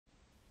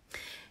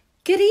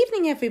Good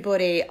evening,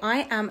 everybody.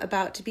 I am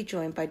about to be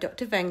joined by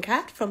Dr.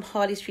 Venkat from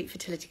Harley Street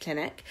Fertility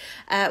Clinic.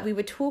 We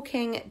were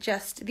talking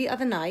just the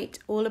other night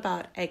all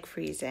about egg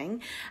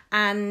freezing,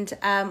 and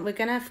we're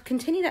going to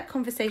continue that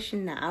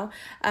conversation now.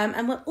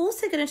 And we're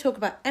also going to talk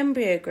about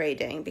embryo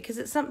grading because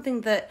it's something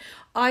that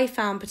I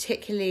found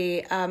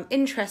particularly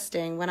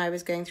interesting when I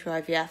was going through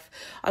IVF.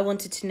 I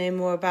wanted to know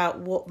more about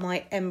what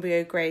my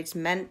embryo grades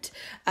meant,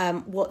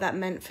 what that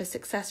meant for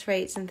success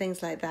rates and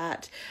things like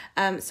that.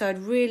 So I'd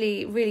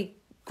really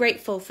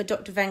grateful for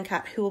Dr.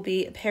 Venkat, who will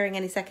be appearing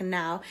any second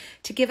now,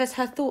 to give us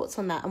her thoughts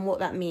on that and what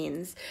that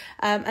means.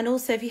 And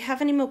also, if you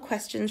have any more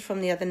questions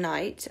from the other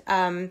night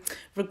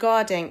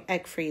regarding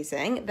egg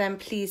freezing, then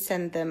please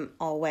send them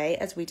our way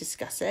as we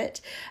discuss it.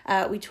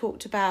 We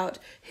talked about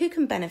who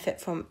can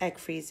benefit from egg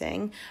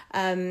freezing,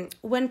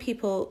 when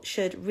people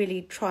should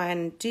really try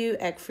and do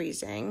egg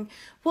freezing,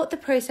 what the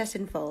process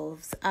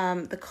involves,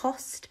 the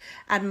cost,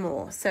 and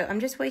more. So I'm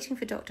just waiting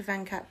for Dr.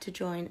 Venkat to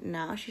join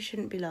now. She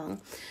shouldn't be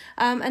long.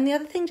 And the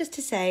other thing just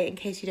to say, in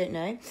case you don't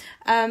know,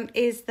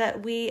 is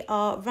that we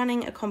are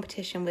running a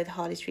competition with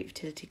Harley Street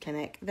Fertility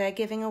Clinic. They're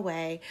giving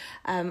away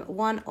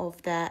one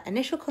of their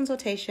initial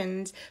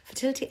consultations,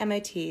 fertility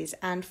MOTs,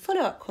 and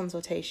follow-up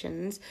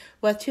consultations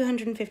worth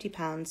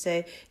 £250. So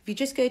if you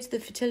just go to the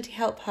Fertility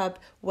Help Hub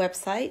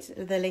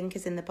website, the link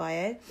is in the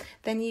bio,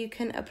 then you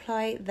can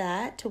apply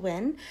there to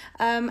win.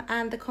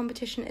 And the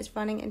competition is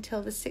running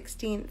until the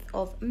 16th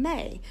of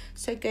May.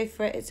 So go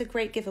for it. It's a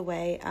great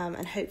giveaway,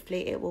 and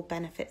hopefully it will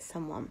benefit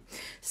someone.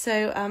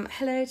 So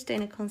hello to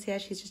Dana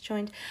Concierge, she's just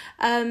joined.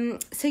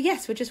 So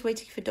yes, we're just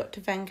waiting for Dr.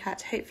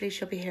 Venkat. Hopefully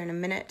she'll be here in a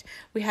minute.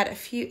 We had a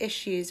few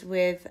issues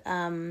with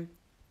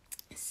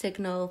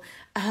signal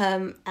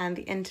and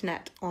the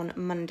internet on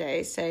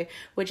Monday, so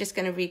we're just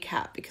going to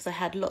recap because I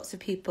had lots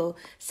of people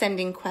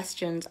sending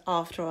questions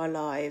after our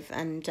live,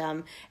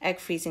 and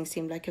egg freezing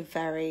seemed like a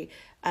very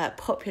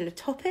popular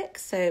topic,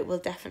 so we'll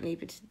definitely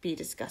be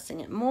discussing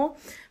it more.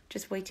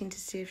 Just waiting to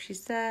see if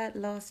she's there.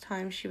 Last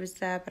time she was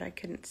there, but I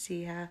couldn't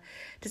see her.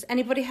 Does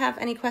anybody have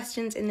any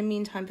questions in the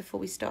meantime before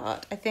we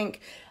start? I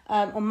think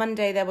on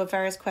Monday there were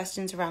various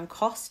questions around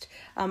cost,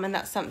 and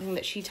that's something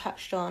that she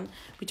touched on.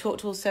 We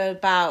talked also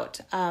about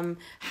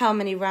how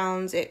many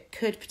rounds it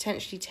could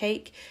potentially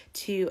take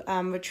to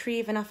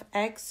retrieve enough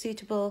eggs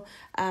suitable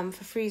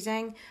for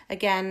freezing.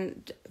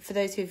 Again, for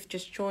those who've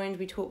just joined,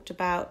 we talked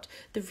about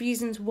the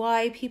reasons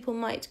why people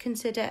might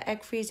consider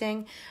egg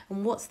freezing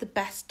and what's the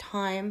best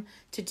time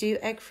to do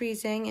egg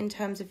freezing in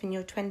terms of in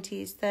your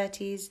 20s,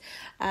 30s,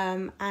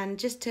 and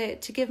just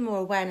to give more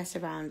awareness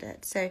around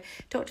it. So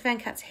Dr.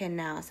 Venkat's here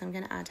now, so I'm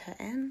going to add her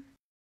in.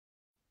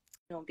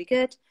 It'll be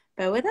good.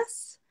 Bear with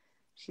us.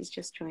 She's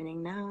just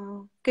joining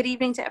now. Good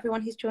evening to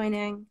everyone who's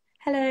joining.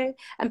 Hello.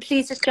 And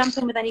please just jump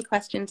in with any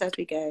questions as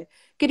we go.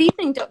 Good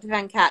evening, Dr.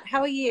 Venkat.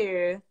 How are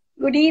you?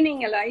 Good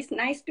evening, Eloise.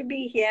 Nice to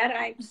be here.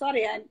 I'm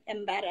sorry I'm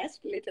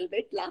embarrassed a little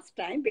bit last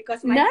time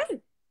because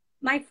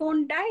my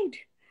phone died.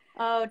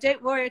 Oh,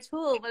 don't worry at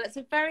all. Well, it's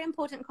a very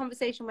important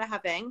conversation we're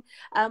having.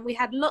 We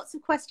had lots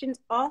of questions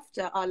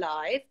after our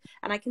live,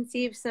 and I can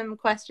see some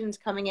questions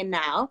coming in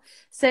now.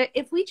 So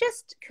if we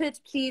just could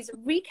please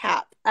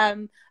recap.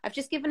 I've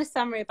just given a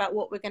summary about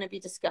what we're going to be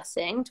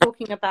discussing,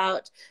 talking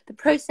about the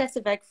process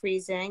of egg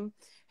freezing,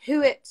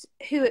 who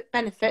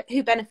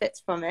benefits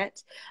from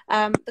it,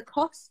 the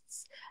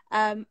costs,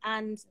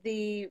 and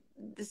the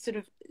sort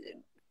of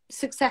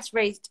success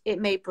rate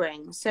it may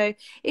bring. So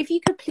if you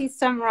could please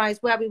summarize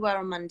where we were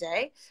on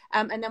Monday,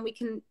 and then we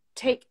can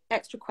take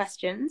extra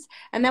questions,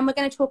 and then we're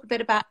going to talk a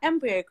bit about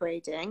embryo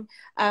grading,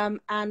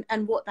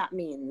 and what that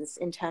means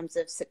in terms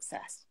of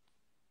success.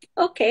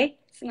 Okay,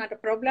 it's not a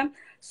problem.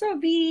 So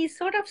we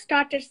sort of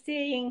started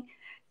saying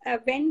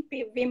when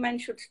women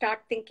should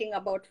start thinking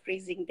about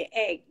freezing the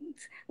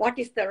eggs, what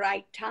is the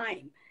right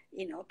time?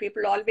 You know,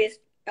 people always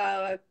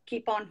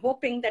keep on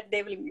hoping that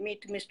they will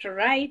meet Mr.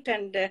 Right,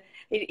 and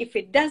if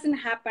it doesn't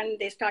happen,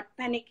 they start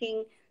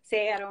panicking,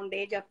 say around the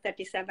age of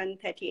 37,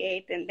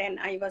 38, and then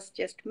I was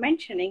just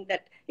mentioning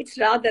that it's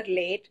rather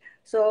late.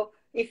 So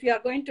if you are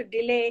going to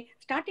delay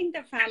starting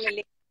the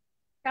family,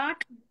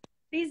 start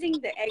freezing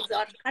the eggs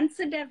or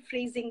consider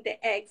freezing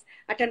the eggs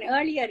at an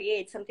earlier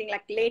age, something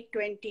like late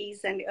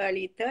 20s and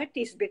early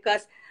 30s,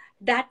 because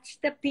that's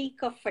the peak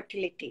of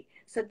fertility.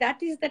 So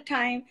that is the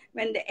time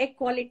when the egg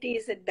quality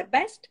is at the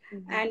best,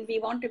 and we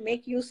want to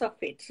make use of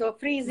it. So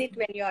freeze it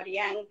when you are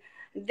young.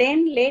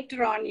 Then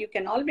later on, you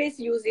can always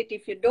use it.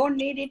 If you don't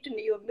need it and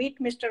you meet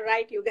Mr.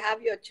 Right, you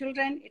have your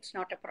children, it's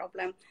not a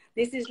problem.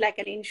 This is like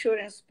an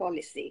insurance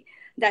policy.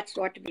 That's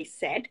what we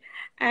said.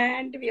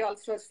 And we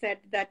also said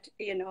that,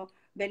 you know,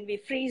 when we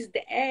freeze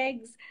the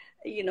eggs,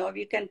 you know,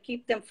 we can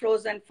keep them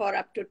frozen for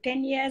up to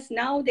 10 years.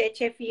 Now the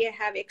HFEA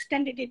have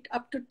extended it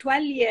up to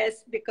 12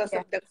 years because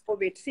of the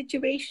COVID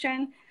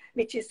situation,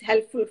 which is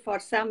helpful for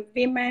some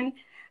women.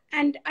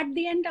 And at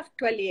the end of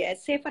 12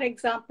 years, say for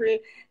example,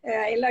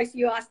 Eloise,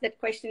 you asked that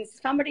question,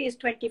 somebody is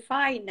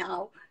 25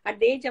 now, at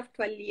the age of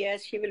 12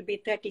 years, she will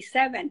be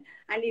 37.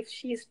 And if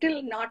she is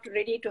still not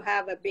ready to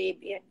have a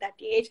baby at that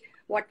age,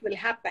 what will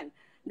happen?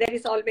 There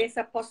is always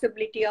a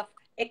possibility of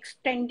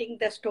extending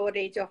the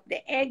storage of the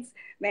eggs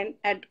when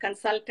a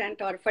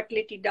consultant or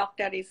fertility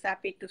doctor is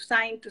happy to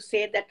sign to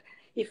say that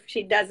if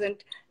she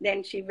doesn't,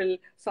 then she will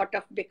sort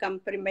of become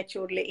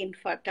prematurely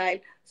infertile.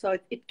 So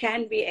it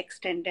can be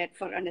extended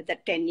for another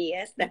 10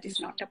 years. That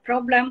is not a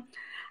problem.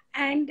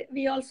 And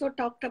we also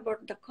talked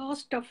about the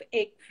cost of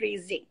egg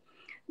freezing.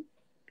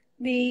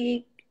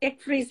 The egg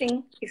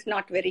freezing is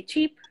not very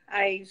cheap.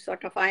 I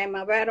am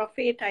aware of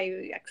it.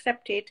 I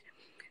accept it.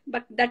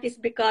 But that is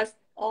because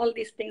all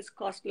these things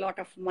cost a lot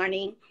of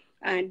money.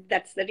 And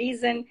that's the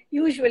reason.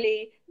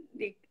 Usually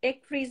the egg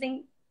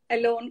freezing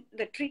alone,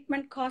 the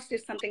treatment cost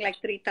is something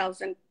like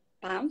 £3,000.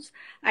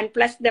 And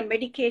plus the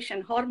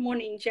medication,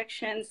 hormone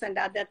injections and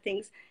other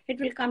things, it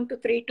will come to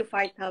 £3,000 to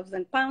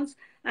 £5,000.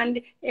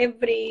 And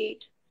every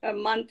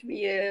month,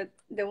 the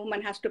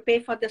woman has to pay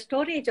for the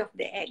storage of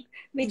the egg,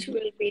 which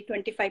will be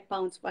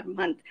 £25 per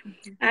month.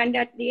 And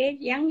at the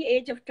young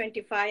age of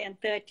 25 and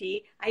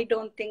 30, I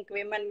don't think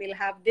women will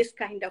have this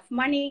kind of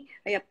money.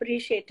 I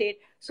appreciate it.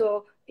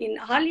 So in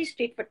Harley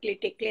Street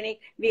Fertility Clinic,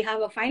 we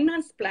have a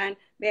finance plan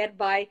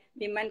whereby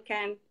women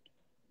can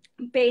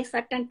pay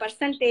certain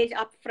percentage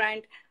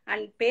upfront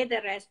and pay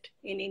the rest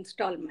in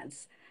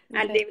installments.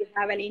 And they will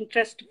have an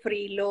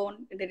interest-free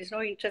loan. There is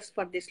no interest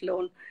for this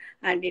loan,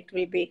 and it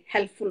will be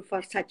helpful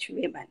for such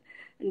women.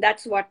 And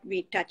that's what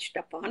we touched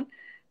upon.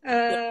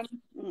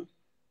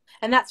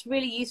 And that's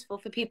really useful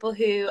for people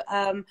who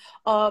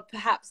are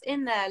perhaps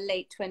in their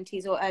late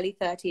 20s or early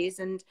 30s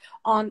and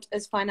aren't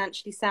as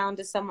financially sound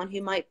as someone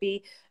who might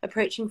be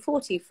approaching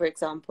 40, for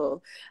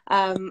example.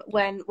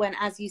 When,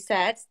 as you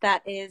said,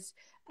 that is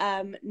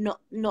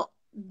not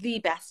the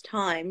best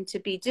time to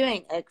be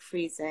doing egg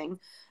freezing.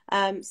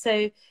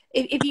 So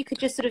if you could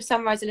just sort of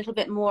summarize a little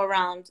bit more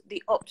around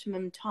the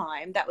optimum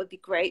time, that would be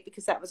great,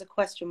 because that was a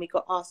question we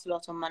got asked a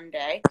lot on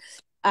Monday.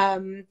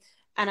 And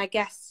I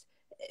guess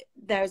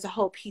there's a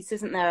whole piece,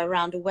 isn't there,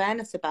 around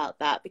awareness about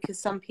that, because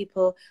some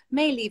people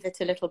may leave it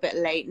a little bit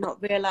late, not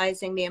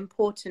realizing the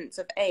importance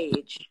of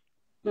age.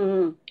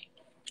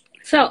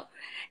 So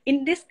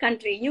in this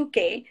country,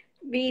 UK,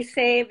 we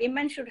say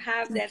women should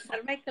have their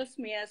cervical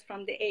smears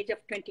from the age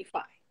of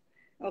 25.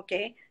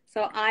 Okay,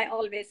 so I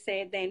always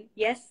say then,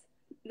 yes,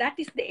 that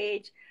is the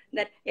age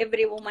that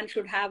every woman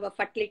should have a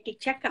fertility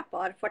checkup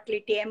or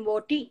fertility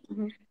MOT.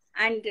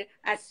 And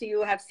as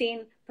you have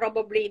seen,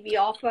 probably we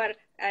offer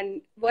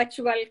a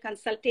virtual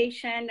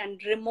consultation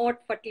and remote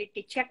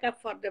fertility checkup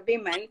for the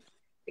women.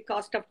 The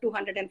cost of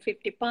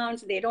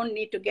 £250. They don't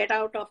need to get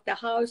out of the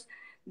house.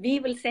 We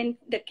will send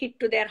the kit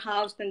to their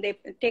house, and they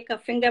take a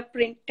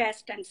fingerprint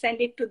test and send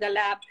it to the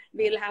lab.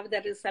 We'll have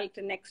the result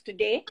the next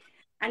day.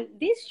 And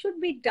this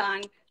should be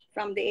done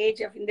from the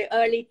age of in the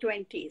early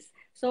 20s.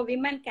 So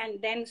women can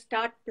then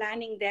start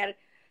planning their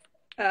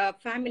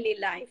family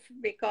life.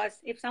 Because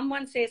if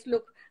someone says,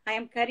 look, I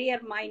am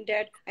career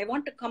minded, I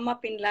want to come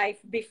up in life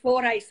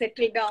before I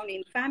settle down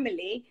in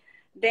family,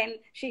 then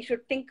she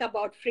should think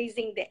about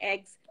freezing the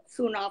eggs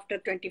soon after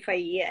 25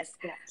 years.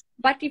 Yeah.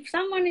 But if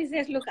someone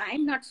says, look,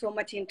 I'm not so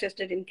much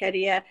interested in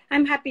career,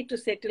 I'm happy to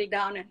settle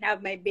down and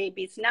have my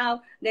babies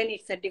now, then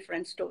it's a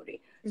different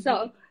story.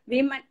 So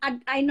women,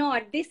 I know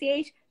at this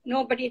age,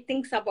 nobody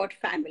thinks about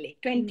family.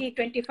 20,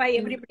 25,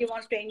 everybody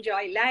wants to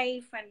enjoy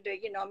life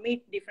and,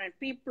 meet different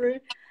people,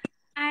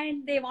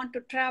 and they want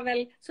to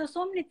travel.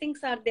 So many things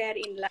are there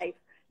in life.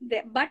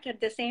 But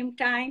at the same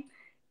time,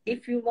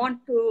 if you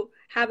want to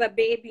have a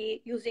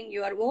baby using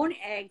your own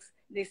eggs,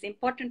 it's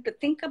important to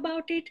think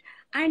about it.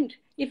 And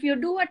if you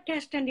do a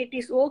test and it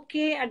is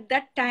okay at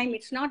that time,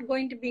 it's not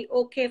going to be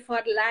okay for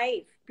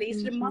life.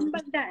 Please remember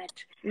that.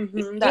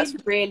 That's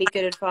really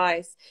good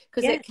advice,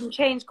 because it can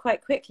change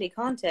quite quickly,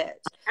 can't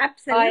it?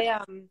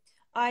 Absolutely.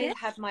 I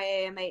had my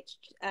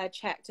AMH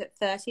checked at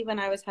 30 when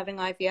I was having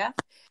IVF,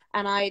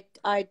 and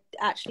I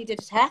actually did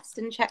a test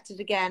and checked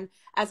it again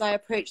as I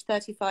approached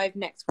 35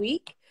 next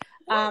week,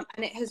 and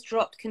it has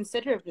dropped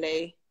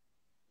considerably.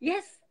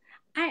 Yes.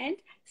 And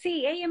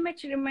see,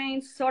 AMH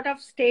remains sort of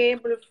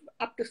stable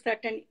up to a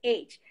certain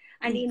age.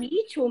 And in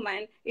each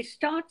woman, it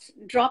starts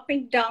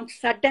dropping down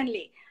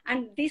suddenly.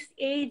 And this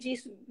age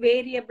is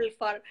variable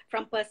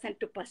from person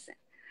to person.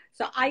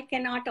 So I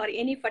cannot, or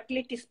any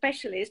fertility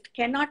specialist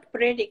cannot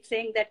predict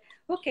saying that,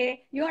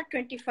 okay, you are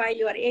 25,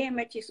 your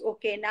AMH is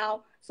okay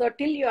now. So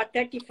till you are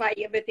 35,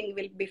 everything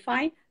will be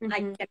fine. I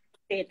cannot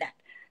say that.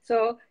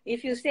 So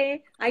if you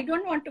say, I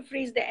don't want to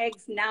freeze the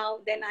eggs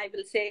now, then I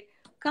will say,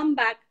 come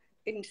back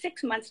in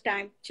 6 months'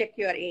 time, check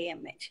your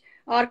AMH.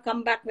 Or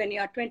come back when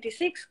you are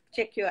 26,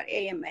 check your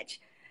AMH.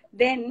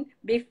 Then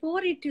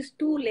before it is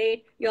too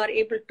late, you are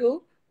able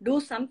to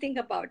do something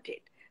about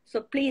it.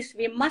 So please,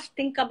 we must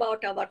think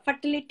about our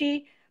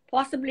fertility,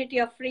 possibility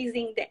of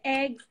freezing the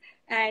eggs,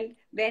 and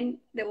when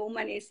the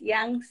woman is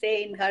young,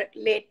 say in her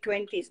late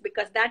 20s,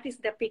 because that is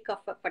the peak of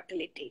her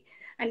fertility.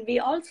 And we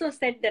also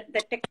said that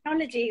the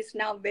technology is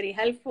now very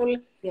helpful.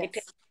 Yes. It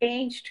has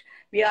changed.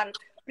 We are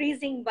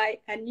freezing by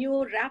a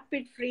new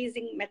rapid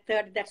freezing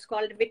method that's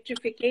called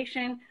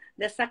vitrification.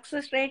 The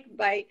success rate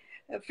by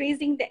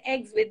freezing the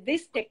eggs with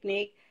this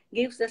technique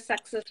gives a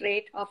success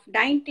rate of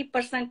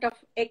 90% of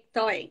egg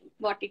thawing.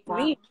 What it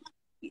means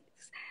is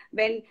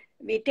when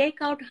we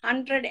take out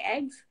 100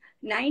 eggs,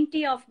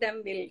 90 of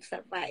them will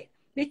survive,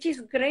 which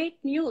is great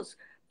news.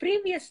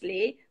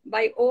 Previously,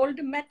 by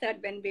old method,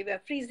 when we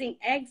were freezing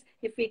eggs,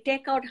 if we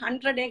take out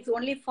 100 eggs,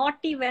 only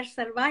 40 were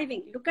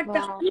surviving. Look at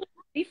the huge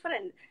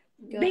difference.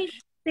 Big,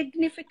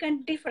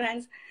 significant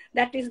difference.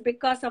 That is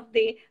because of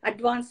the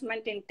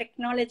advancement in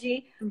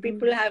technology.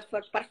 People have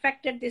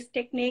perfected this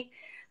technique.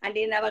 And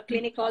in our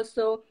clinic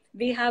also,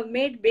 we have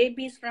made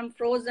babies from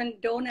frozen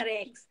donor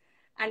eggs,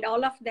 and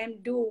all of them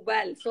do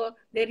well. So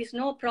there is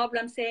no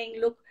problem saying,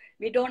 look,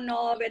 we don't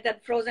know whether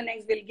frozen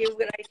eggs will give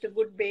rise to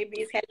good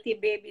babies, healthy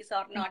babies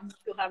or not.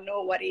 You have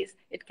no worries.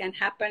 It can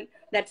happen.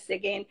 That's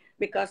again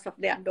because of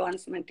the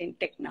advancement in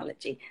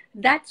technology.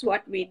 That's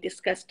what we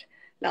discussed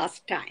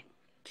last time.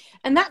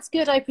 And that's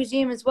good, I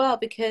presume, as well,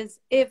 because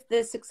if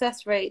the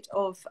success rate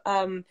of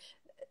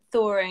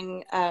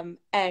thawing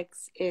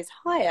eggs is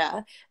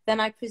higher, then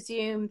I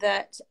presume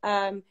that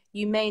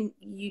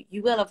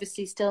you will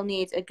obviously still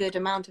need a good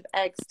amount of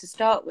eggs to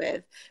start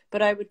with,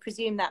 but I would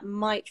presume that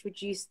might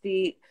reduce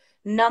the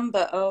number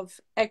of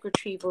egg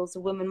retrievals a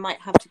woman might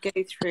have to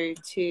go through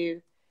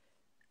to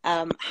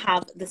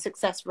have the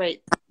success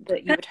rate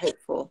that you would hope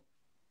for.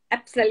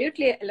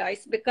 Absolutely,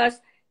 Eloise, because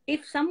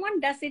if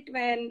someone does it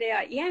when they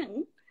are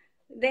young,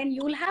 then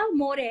you'll have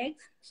more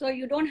eggs, so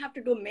you don't have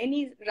to do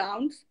many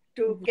rounds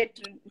to get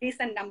a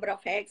decent number of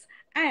eggs,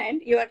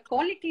 and your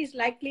quality is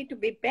likely to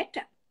be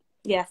better.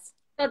 Yes.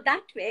 So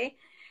that way,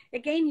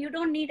 again, you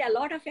don't need a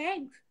lot of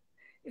eggs.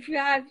 If you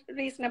have a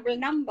reasonable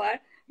number,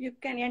 you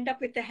can end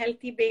up with a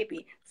healthy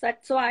baby. So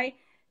that's why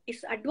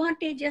it's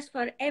advantageous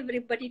for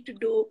everybody to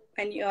do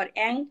when you're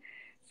young.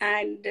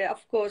 And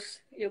of course,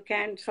 you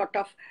can sort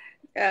of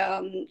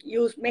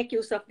make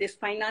use of this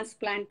finance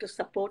plan to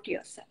support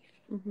yourself.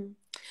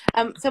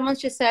 Someone's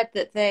just said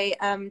that they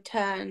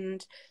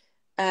turned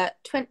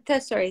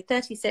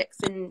 36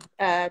 in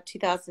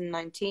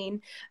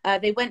 2019.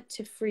 They went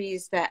to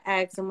freeze their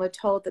eggs and were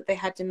told that they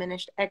had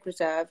diminished egg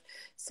reserve,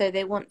 so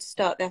they want to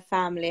start their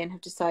family and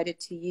have decided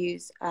to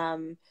use a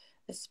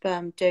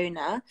sperm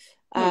donor,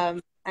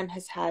 and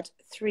has had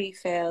 3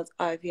 failed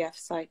IVF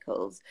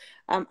cycles.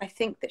 I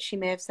think that she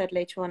may have said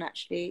later on,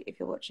 actually, if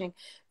you're watching,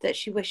 that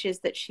she wishes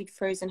that she'd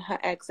frozen her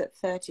eggs at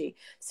 30.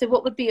 So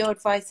what would be your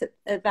advice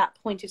at that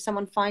point if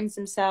someone finds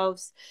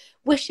themselves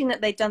wishing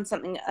that they'd done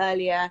something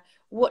earlier?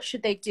 What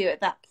should they do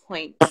at that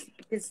point?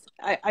 Because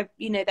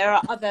there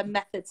are other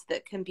methods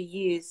that can be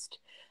used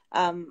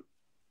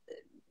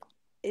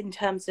in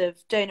terms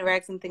of donor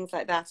eggs and things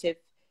like that.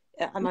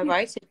 Am I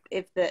right?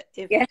 If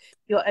yes,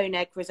 your own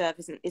egg reserve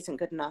isn't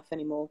good enough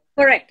anymore.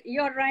 Correct.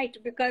 You're right,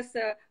 because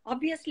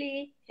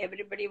obviously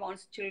everybody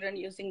wants children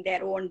using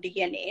their own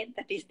DNA.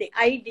 That is the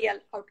ideal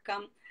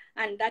outcome.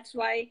 And that's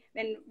why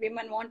when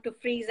women want to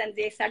freeze and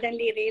they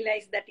suddenly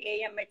realize that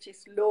AMH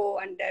is low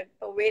and the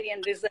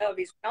ovarian reserve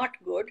is not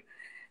good,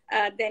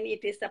 then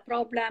it is a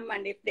problem.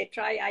 And if they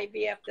try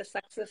IVF, the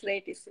success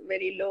rate is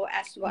very low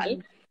as well.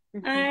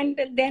 And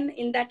then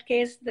in that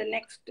case, the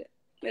next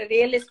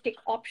realistic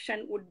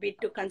option would be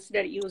to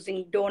consider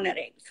using donor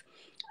eggs.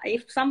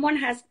 If someone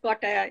has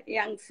got a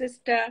young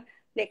sister,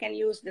 they can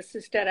use the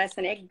sister as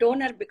an egg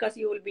donor because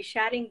you will be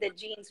sharing the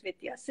genes with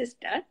your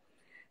sister.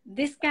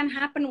 This can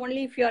happen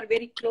only if you are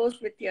very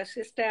close with your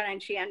sister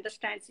and she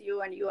understands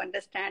you and you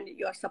understand,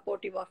 you are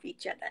supportive of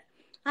each other.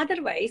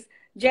 Otherwise,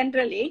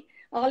 generally,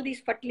 all these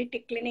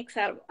fertility clinics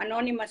are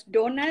anonymous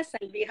donors,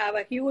 and we have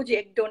a huge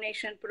egg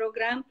donation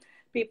program.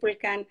 People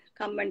can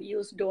come and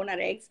use donor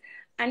eggs.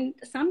 And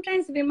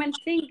sometimes women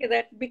think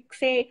that,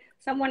 say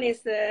someone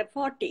is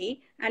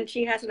 40 and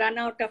she has run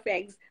out of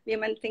eggs.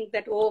 Women think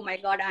that, oh my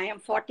God, I am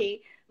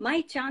 40.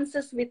 My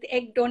chances with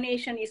egg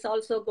donation is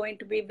also going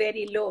to be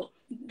very low.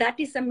 That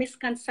is a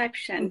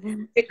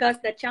misconception, because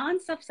the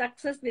chance of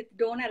success with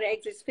donor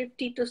eggs is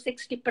 50 to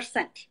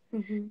 60%.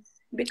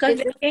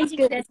 Because it's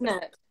good, isn't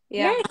it?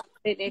 Yeah. Yes.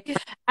 Absolutely.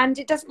 And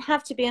it doesn't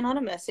have to be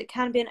anonymous. It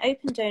can be an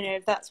open donor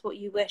if that's what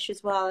you wish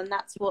as well. And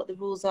that's what the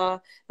rules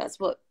are. That's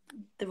what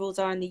the rules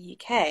are in the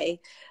UK.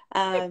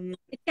 And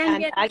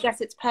I guess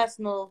it's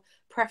personal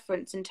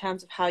preference in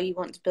terms of how you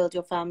want to build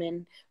your family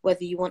and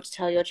whether you want to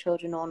tell your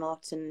children or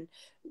not. And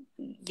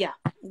yeah,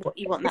 what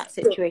you want that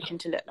situation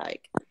to look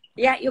like.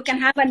 Yeah, you can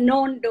have a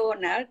known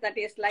donor, that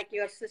is like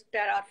your sister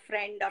or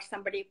friend or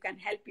somebody who can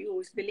help you,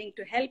 who is willing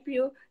to help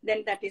you.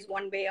 Then that is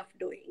one way of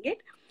doing it.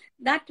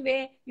 That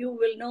way you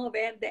will know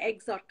where the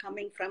eggs are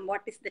coming from,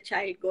 what is the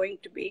child going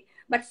to be.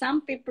 But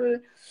some people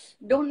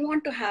don't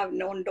want to have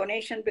known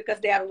donation because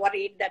they are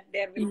worried that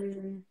there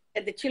will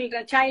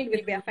the child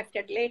will be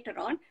affected later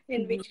on,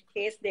 in which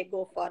case they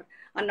go for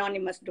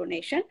anonymous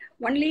donation.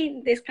 Only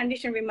in this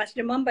condition, we must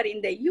remember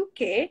in the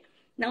UK,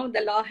 now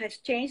the law has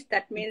changed.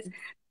 That means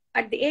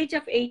at the age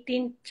of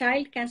 18,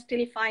 child can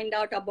still find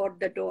out about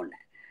the donor.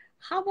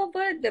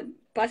 However, the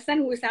person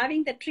who is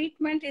having the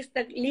treatment is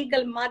the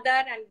legal mother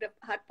and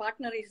her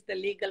partner is the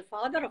legal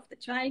father of the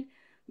child.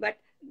 but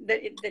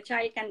the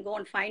child can go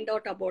and find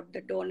out about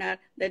the donor.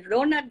 The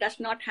donor does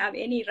not have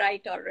any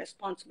right or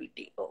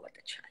responsibility over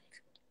the child.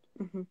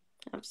 Mm-hmm.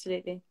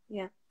 Absolutely.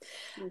 Yeah.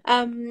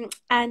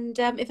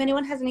 If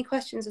anyone has any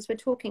questions as we're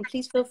talking,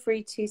 please feel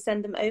free to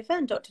send them over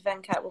and Dr.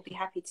 Venkat will be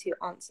happy to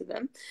answer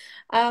them.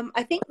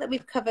 I think that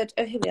we've covered,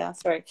 oh, here we are,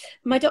 sorry.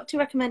 My doctor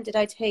recommended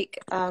I take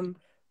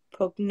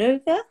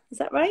Prognova, is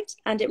that right?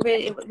 And it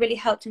really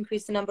helped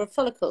increase the number of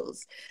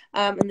follicles.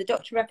 And the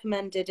doctor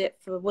recommended it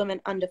for women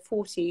under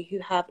 40 who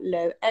have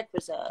low egg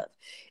reserve.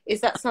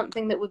 Is that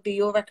something that would be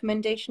your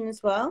recommendation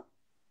as well?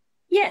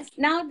 Yes,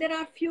 now there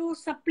are few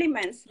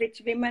supplements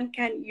which women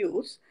can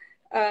use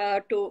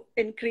to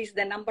increase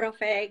the number of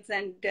eggs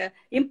and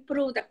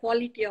improve the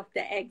quality of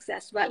the eggs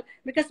as well.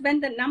 Because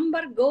when the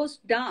number goes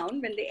down,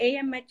 when the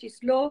AMH is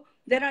low,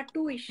 there are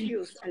two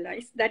issues,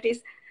 Alois. That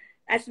is,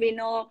 as we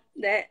know,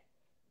 the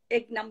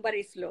egg number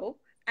is low.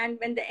 And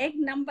when the egg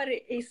number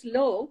is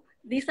low,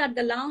 these are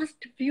the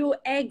last few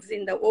eggs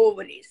in the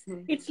ovaries.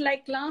 It's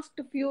like last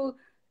few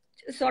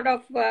sort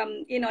of,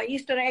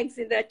 Easter eggs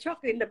in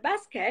the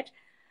basket.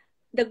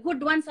 The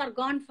good ones are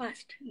gone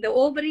first. The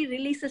ovary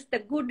releases the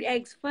good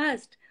eggs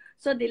first.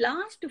 So the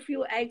last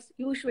few eggs,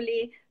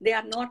 usually they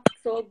are not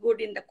so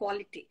good in the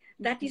quality.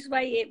 That is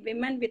why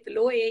women with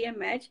low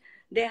AMH,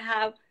 they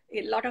have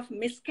a lot of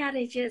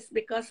miscarriages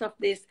because of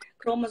this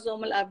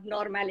chromosomal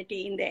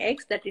abnormality in the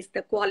eggs. That is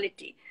the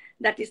quality.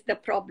 That is the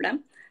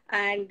problem.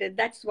 And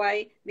that's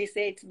why we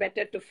say it's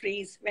better to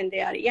freeze when they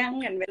are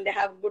young and when they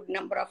have good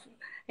number of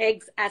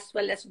eggs as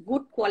well as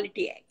good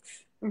quality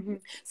eggs. Mm-hmm.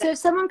 So if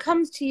someone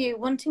comes to you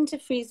wanting to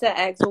freeze their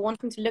eggs or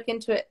wanting to look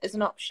into it as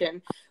an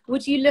option,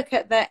 would you look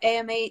at their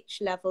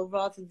AMH level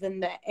rather than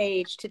their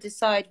age to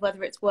decide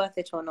whether it's worth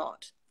it or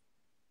not?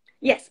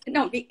 Yes,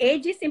 no, the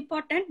age is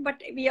important,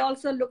 but we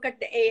also look at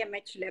the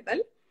AMH level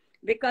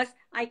because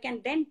I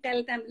can then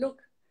tell them,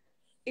 look,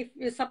 if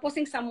you're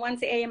supposing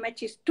someone's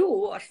AMH is 2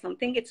 or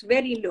something, it's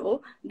very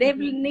low, they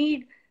will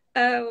need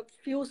a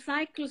few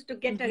cycles to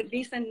get a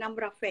decent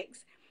number of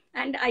eggs.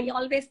 And I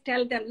always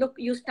tell them, look,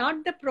 you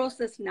start the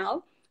process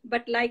now,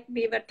 but like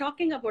we were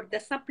talking about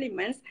the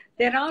supplements,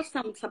 there are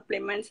some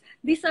supplements.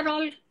 These are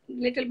all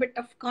little bit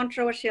of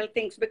controversial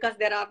things because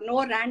there are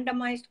no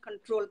randomized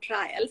control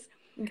trials.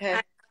 Okay.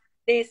 And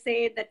they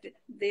say that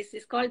this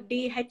is called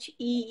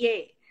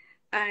DHEA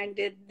and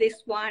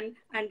this one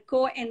and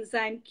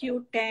coenzyme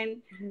Q10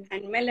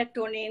 and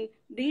melatonin.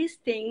 These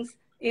things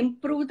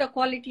improve the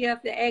quality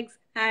of the eggs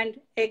and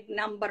egg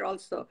number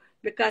also.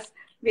 Because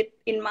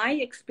in my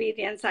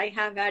experience, I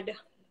have had a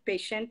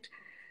patient,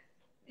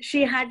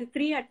 she had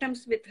 3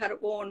 attempts with her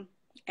own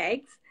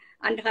eggs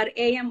and her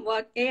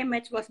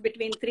AMH was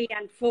between 3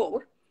 and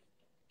 4.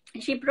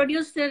 She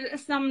produced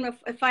some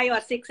 5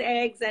 or 6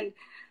 eggs and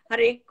her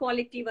egg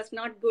quality was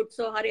not good.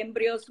 So her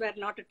embryos were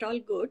not at all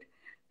good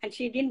and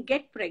she didn't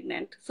get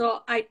pregnant.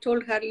 So I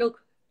told her,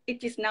 look,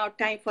 it is now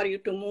time for you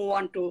to move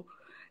on to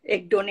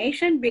egg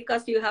donation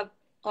because you have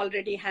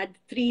already had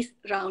 3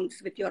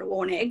 rounds with your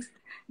own eggs.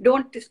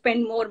 Don't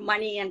spend more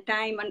money and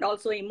time, and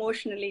also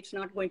emotionally, it's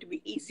not going to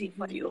be easy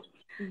for you.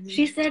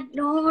 She said,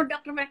 no,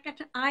 Dr.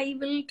 Venkat, I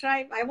will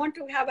try. I want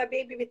to have a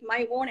baby with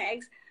my own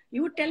eggs.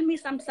 You tell me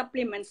some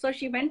supplements. So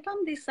she went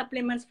on these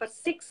supplements for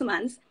 6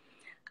 months.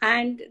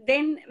 And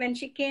then when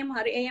she came,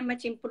 her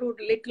AMH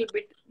improved a little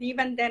bit.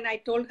 Even then I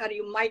told her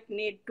you might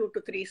need 2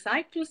 to 3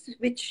 cycles,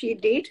 which she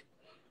did.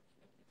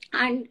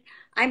 And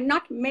I'm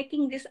not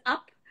making this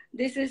up.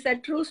 This is a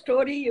true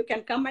story. You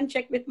can come and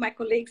check with my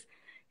colleagues.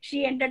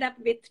 She ended up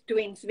with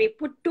twins. We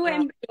put 2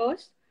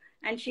 embryos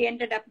and she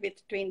ended up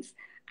with twins.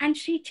 And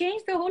she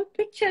changed the whole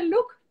picture.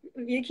 Look,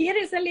 here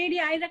is a lady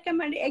I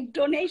recommend egg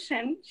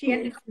donation. She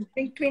ended up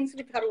having twins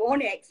with her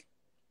own eggs.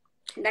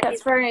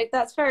 That's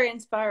very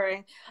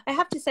inspiring. I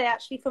have to say,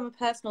 actually, from a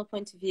personal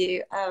point of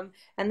view,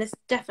 and this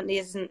definitely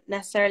isn't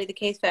necessarily the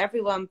case for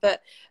everyone,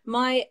 but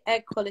my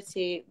egg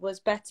quality was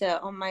better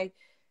on my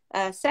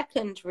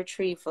second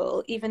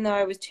retrieval, even though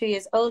I was 2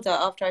 years older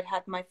after I'd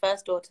had my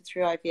first daughter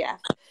through IVF.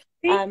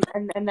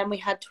 And then we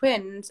had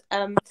twins.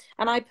 And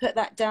I put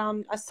that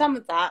down, some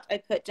of that I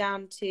put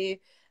down to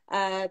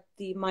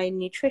my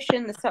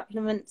nutrition, the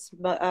supplements,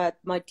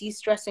 my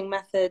de-stressing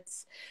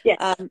methods,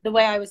 the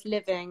way I was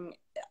living.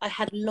 I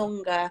had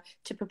longer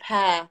to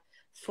prepare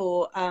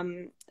for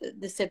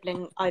the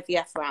sibling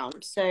IVF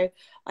round. So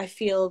I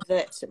feel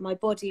that my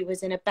body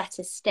was in a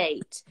better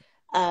state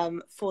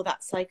for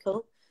that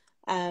cycle.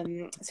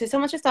 So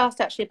someone just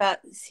asked actually about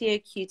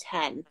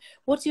CoQ10.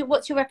 What's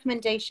your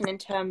recommendation in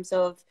terms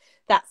of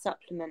that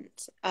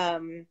supplement?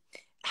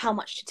 How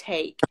much to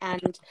take?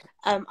 And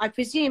I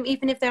presume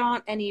even if there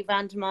aren't any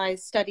randomized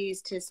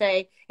studies to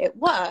say it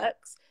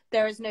works,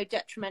 there is no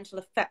detrimental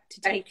effect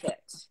to take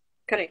it.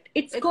 Correct.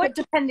 It's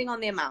depending on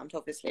the amount,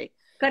 obviously.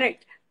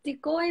 Correct. The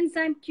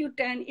coenzyme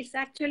Q10 is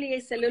actually a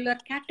cellular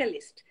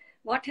catalyst.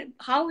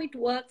 How it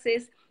works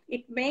is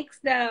it makes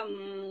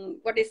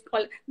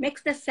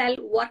makes the cell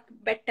work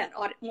better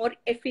or more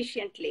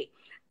efficiently.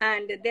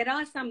 And there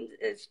are some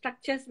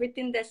structures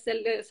within the cell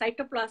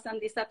cytoplasm.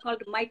 These are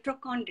called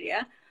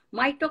mitochondria.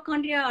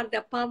 Mitochondria are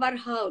the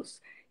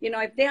powerhouse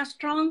if they are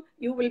strong,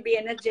 you will be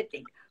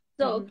energetic.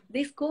 So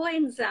this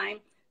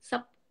coenzyme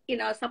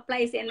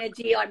supplies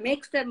energy or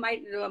makes the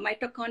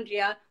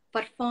mitochondria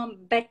perform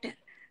better.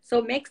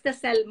 So makes the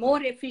cell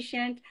more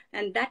efficient.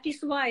 And that is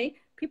why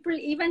people,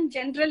 even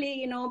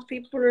generally,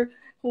 people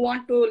who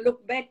want to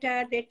look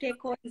better, they take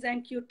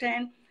coenzyme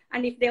Q10.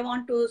 And if they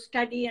want to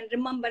study and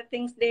remember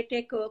things, they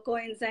take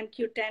coenzyme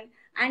Q10.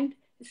 And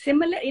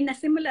in a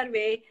similar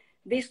way,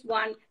 this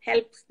one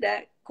helps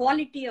the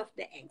quality of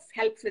the eggs,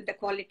 helps with the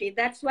quality.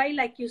 That's why,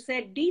 like you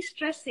said,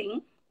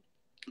 de-stressing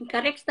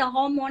corrects the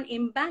hormone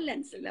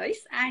imbalance, Lois,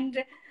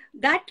 and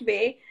that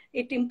way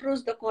it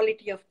improves the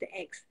quality of the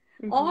eggs.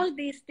 All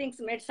these things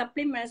made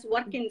supplements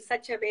work in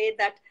such a way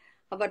that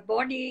our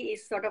body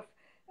is sort of,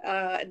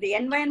 the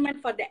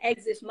environment for the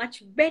eggs is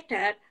much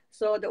better,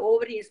 so the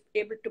ovary is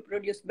able to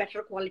produce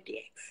better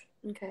quality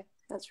eggs. Okay,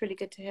 that's really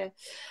good to hear.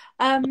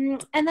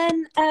 And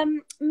then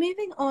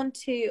moving on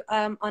to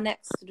our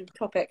next sort of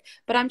topic,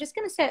 but I'm just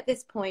going to say at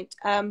this point,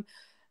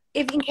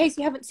 if in case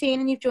you haven't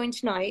seen and you've joined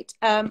tonight,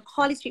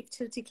 Harley Street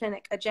Fertility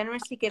Clinic are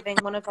generously giving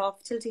one of our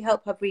Fertility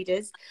Help Hub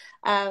readers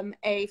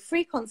a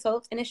free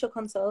consult, initial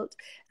consult,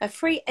 a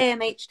free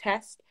AMH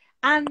test,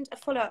 and a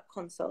follow-up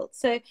consult.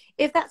 So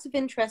if that's of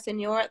interest and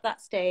you're at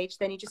that stage,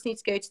 then you just need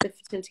to go to the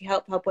Fertility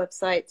Help Hub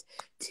website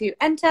to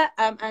enter,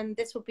 and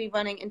this will be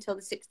running until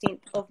the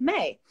 16th of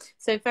May.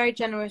 So very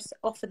generous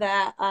offer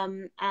there,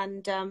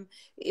 and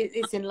it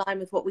is in line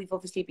with what we've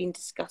obviously been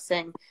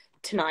discussing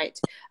tonight.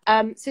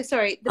 So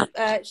sorry,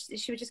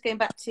 she was just going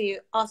back to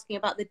asking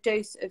about the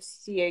dose of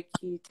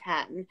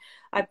CoQ10.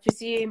 I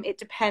presume it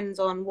depends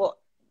on what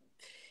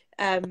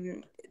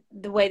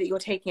the way that you're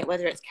taking it,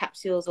 whether it's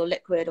capsules or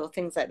liquid or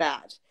things like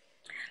that.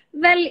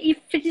 Well, if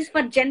it is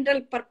for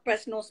general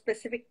purpose, no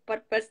specific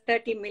purpose,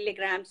 30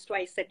 milligrams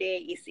twice a day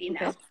is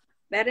enough.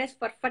 Okay. Whereas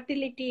for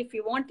fertility, if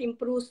you want to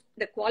improve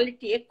the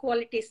quality, egg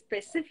quality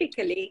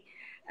specifically,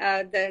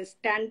 the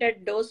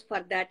standard dose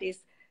for that is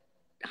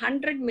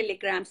 100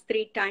 milligrams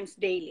 3 times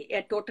daily,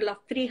 a total of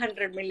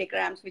 300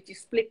 milligrams, which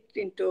is split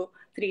into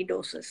 3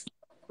 doses.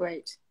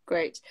 Great.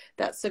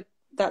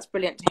 That's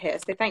brilliant to hear.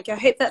 So thank you. I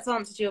hope that's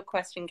answered your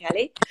question,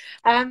 Kelly.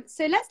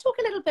 So let's talk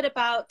a little bit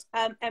about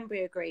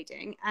embryo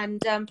grading.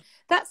 And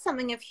that's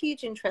something of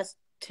huge interest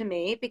to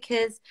me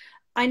because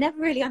I never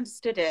really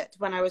understood it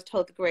when I was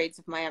told the grades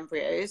of my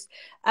embryos.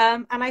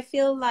 And I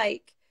feel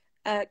like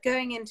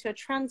going into a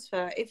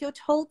transfer, if you're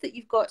told that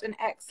you've got an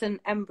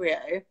excellent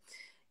embryo,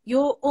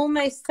 you're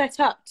almost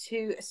set up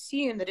to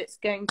assume that it's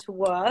going to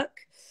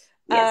work.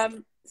 Yes.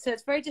 So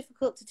it's very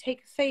difficult to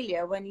take a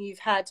failure when you've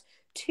had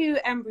 2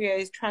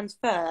 embryos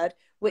transferred,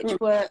 which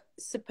were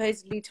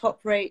supposedly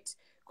top-rate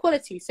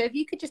quality. So if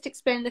you could just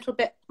explain a little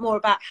bit more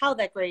about how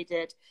they're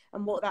graded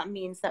and what that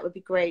means, that would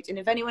be great. And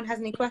if anyone has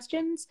any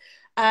questions,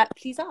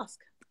 please ask.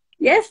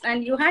 Yes,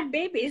 and you had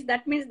babies.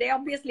 That means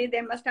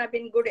they must have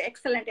been good,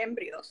 excellent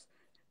embryos.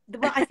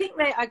 Well, I think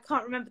I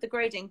can't remember the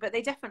grading, but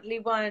they definitely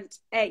weren't,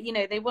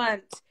 they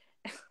weren't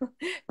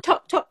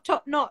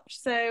top notch.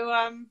 So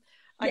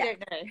I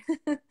don't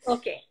know.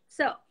 Okay,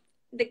 so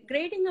the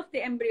grading of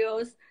the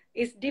embryos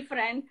is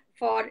different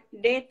for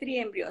day 3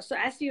 embryos. So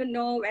as you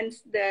know, when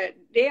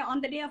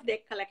on the day of the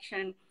egg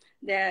collection,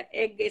 the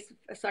egg is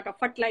sort of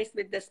fertilized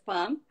with the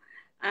sperm,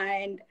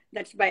 and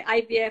that's by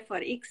IVF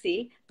or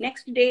ICSI.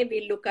 Next day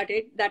we look at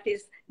it, that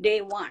is day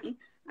 1,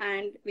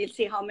 and we'll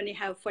see how many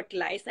have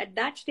fertilized. At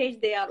that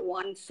stage, they are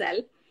 1 cell.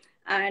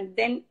 And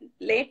then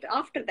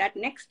after that,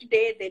 next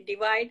day they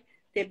divide,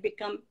 they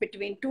become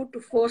between 2 to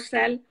 4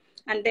 cell.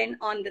 And then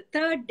on the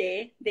 3rd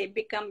day, they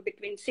become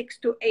between 6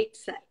 to 8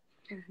 cell.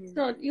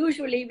 So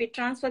usually we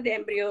transfer the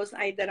embryos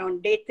either on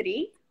day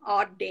 3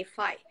 or day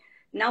 5.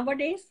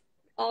 Nowadays,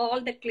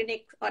 all the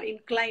clinics are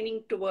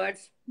inclining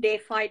towards day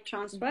 5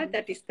 transfer,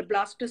 that is the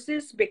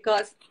blastocyst,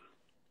 because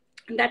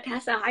that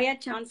has a higher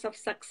chance of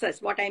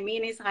success. What I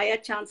mean is higher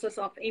chances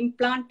of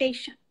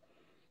implantation.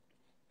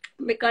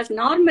 Because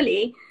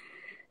normally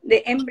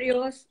the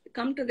embryos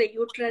come to the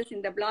uterus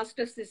in the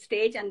blastocyst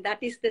stage, and that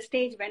is the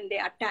stage when they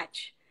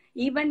attach.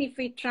 Even if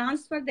we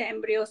transfer the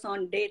embryos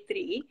on day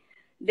 3,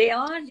 they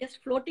are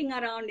just floating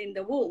around in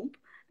the womb,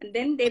 and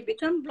then they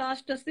become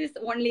blastocysts,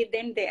 only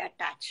then they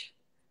attach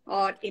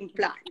or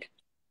implant.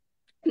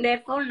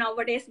 Therefore,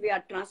 nowadays we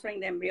are transferring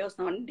the embryos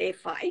on day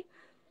 5.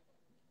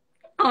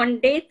 On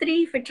day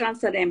 3, if we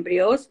transfer the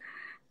embryos,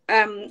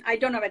 I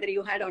don't know whether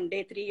you had on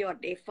day 3 or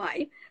day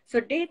 5.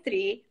 So day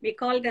 3, we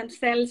call them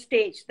cell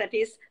stage, that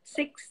is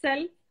 6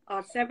 cell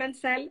or 7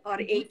 cell or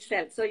 8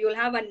 cell. So you'll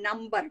have a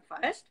number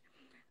first,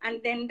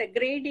 and then the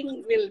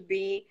grading will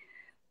be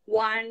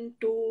 1,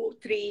 2,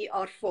 3,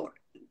 or 4.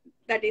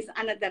 That is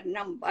another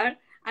number,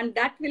 and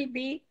that will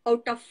be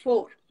out of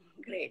 4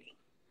 grading.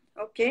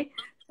 Okay,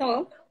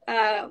 so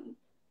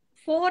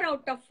 4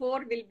 out of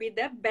 4 will be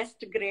the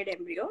best grade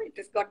embryo. It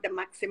has got the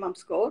maximum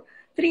score.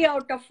 3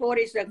 out of 4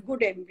 is a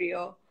good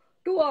embryo.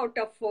 2 out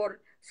of 4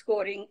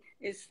 scoring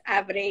is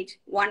average.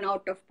 1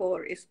 out of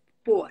 4 is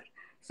poor.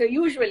 So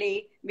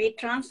usually we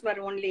transfer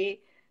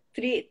only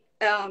stage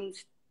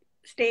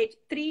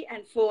 3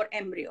 and 4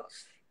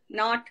 embryos,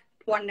 not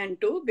 1 and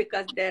 2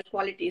 because their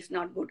quality is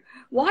not good.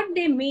 What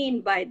they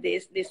mean by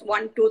this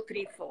 1, 2,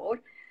 3, 4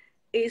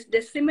 is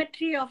the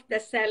symmetry of the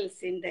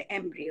cells in the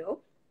embryo.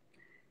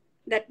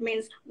 That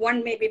means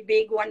one may be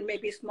big, one may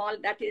be small.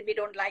 That is, we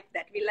don't like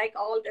that. We like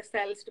all the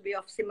cells to be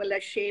of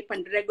similar shape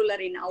and regular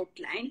in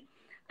outline.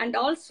 And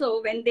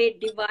also when they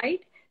divide,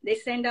 they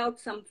send out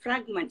some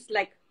fragments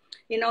like,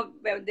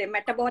 the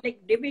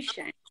metabolic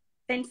division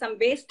send some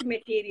waste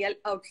material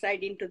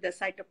outside into the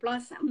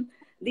cytoplasm.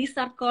 These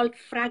are called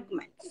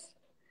fragments.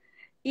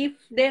 If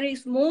there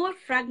is more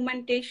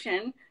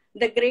fragmentation,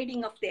 the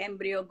grading of the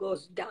embryo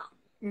goes down.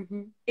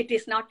 Mm-hmm. It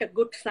is not a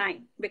good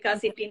sign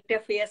because it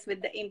interferes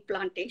with the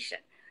implantation.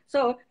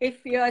 So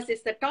if yours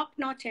is the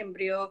top-notch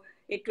embryo,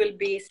 it will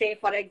be, say,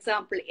 for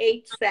example,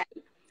 8 cell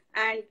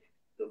and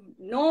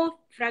no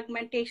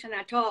fragmentation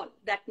at all.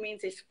 That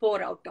means it's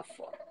 4 out of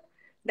 4.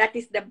 That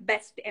is the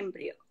best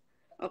embryo.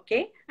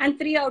 Okay. And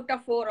 3 out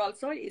of 4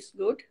 also is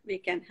good. We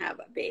can have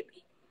a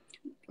baby.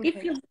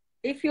 Okay.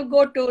 If you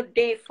go to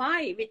day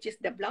 5, which is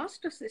the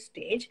blastocyst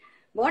stage,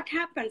 what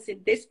happens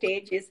in this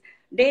stage is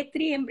day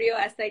 3 embryo,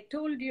 as I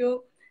told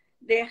you,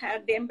 the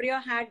embryo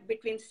had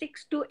between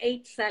 6 to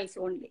 8 cells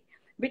only.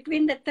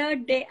 Between the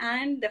 3rd day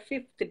and the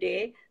 5th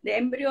day, the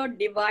embryo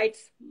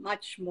divides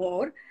much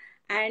more.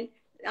 And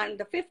on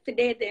the 5th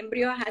day, the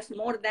embryo has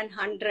more than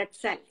 100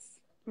 cells.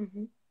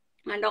 Mm-hmm.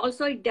 And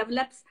also it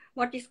develops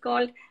what is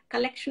called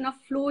collection of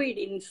fluid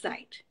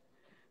inside.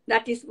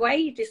 That is why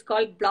it is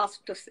called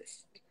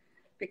blastocyst.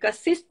 Because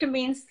cyst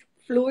means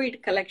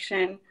fluid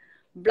collection.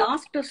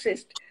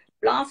 Blastocyst,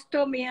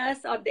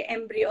 blastomeres are the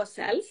embryo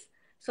cells.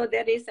 So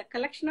there is a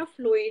collection of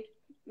fluid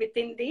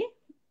within the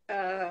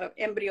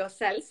embryo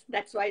cells.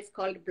 That's why it's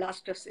called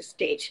blastocyst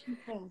stage.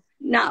 Okay.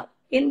 Now,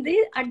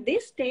 at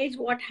this stage,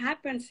 what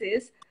happens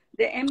is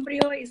the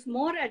embryo is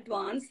more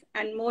advanced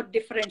and more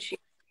differentiated.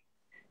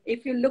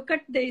 If you look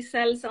at the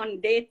cells on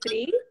day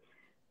 3,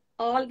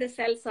 all the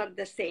cells are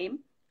the same.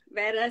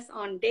 Whereas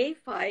on day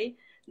 5,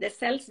 the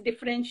cells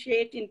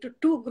differentiate into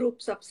 2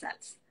 groups of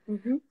cells.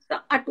 Mm-hmm. So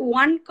at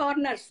one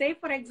corner, say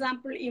for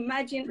example,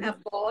 imagine a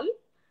ball.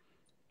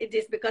 It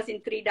is because in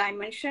 3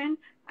 dimensions,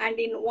 and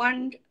in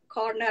one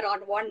corner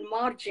on one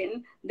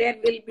margin, there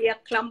will be a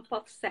clump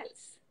of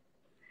cells.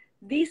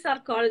 These are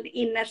called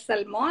inner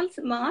cell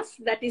mass.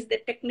 That is the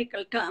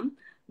technical term.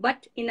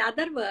 But in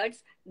other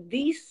words,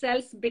 these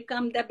cells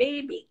become the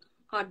baby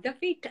or the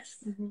fetus.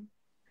 Mm-hmm.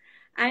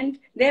 And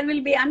there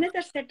will be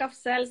another set of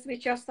cells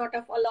which are sort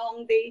of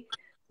along the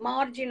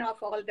margin of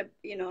all the,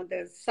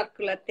 the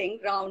circular thing,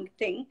 round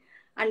thing.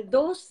 And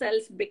those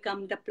cells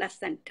become the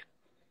placenta.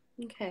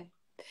 Okay.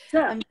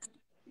 So,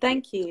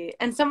 thank you.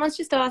 And someone's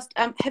just asked,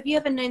 have you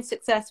ever known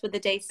success with the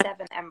day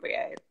 7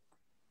 embryo?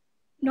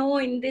 No,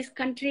 in this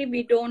country,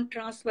 we don't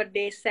transfer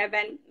day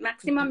 7.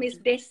 Maximum mm-hmm. is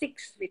day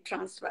 6 we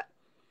transfer.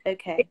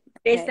 Okay.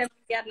 Day 7,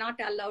 we are not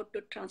allowed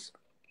to transfer.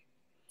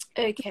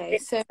 Okay.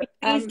 So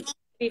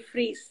we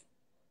freeze.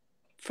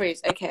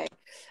 Freeze. Okay.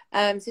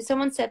 So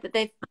someone said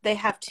that they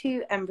have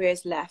 2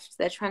 embryos left.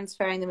 They're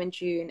transferring them in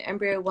June.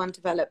 Embryo 1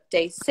 developed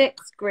day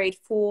 6, grade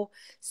 4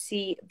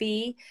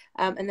 CB,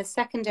 and the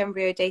second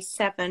embryo day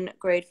 7,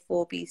 grade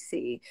 4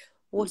 BC.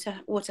 What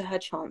are her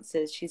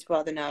chances? She's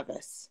rather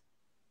nervous.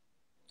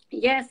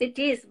 Yes, it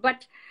is.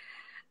 But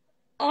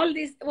all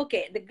this,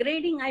 okay, the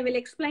grading I will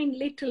explain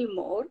little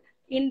more.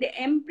 In the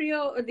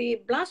embryo,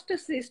 the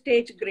blastocyst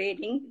stage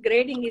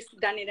grading is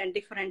done in a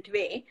different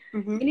way.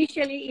 Mm-hmm.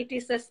 Initially, it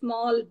is a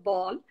small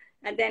ball,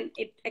 and then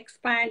it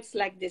expands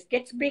like this,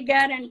 gets bigger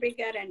and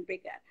bigger and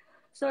bigger.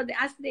 So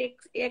as the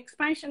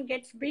expansion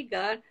gets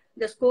bigger,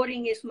 the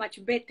scoring is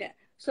much better.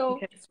 So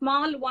okay.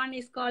 Small one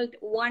is called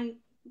 1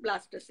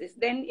 blastocyst.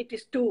 Then it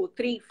is 2,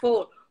 3,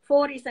 4.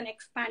 4 is an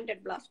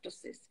expanded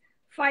blastocyst.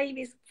 5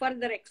 is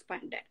further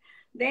expanded.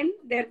 Then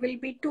there will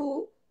be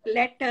 2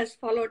 letters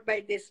followed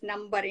by this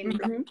number in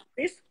mm-hmm.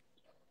 blastocyst.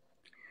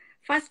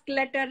 First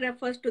letter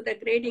refers to the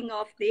grading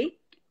of the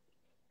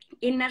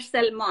inner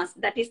cell mass.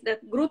 That is the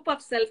group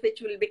of cells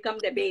which will become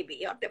the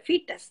baby or the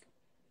fetus.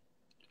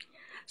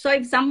 So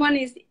if someone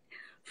is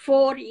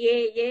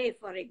 4AA,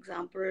 for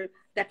example,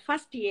 that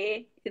first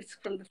A is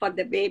for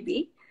the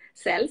baby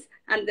cells,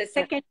 and the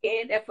second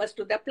A refers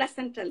to the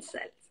placental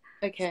cells.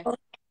 Okay. So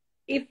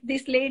if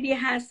this lady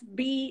has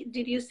B,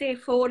 did you say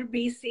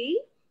 4BC?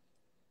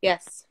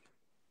 Yes.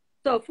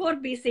 So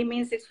 4BC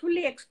means it's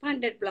fully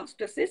expanded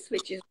blastocyst,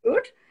 which is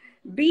good.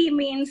 B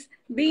means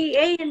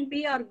A and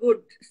B are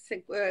good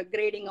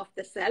grading of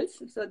the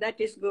cells. So that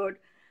is good.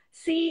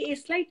 C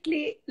is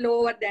slightly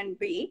lower than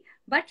B.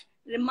 But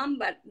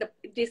remember,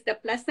 it is the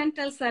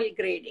placental cell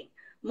grading.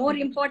 More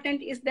mm-hmm.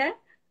 important is the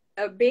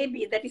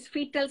baby, that is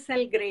fetal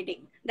cell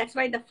grading. That's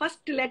why the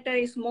first letter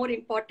is more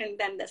important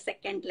than the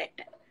second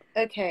letter.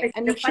 Okay.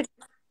 And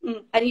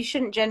you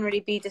shouldn't generally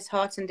be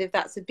disheartened if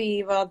that's a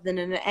B rather than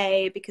an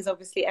A, because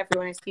obviously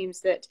everyone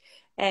assumes that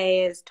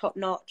A is top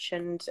notch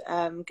and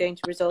going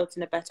to result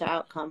in a better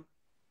outcome.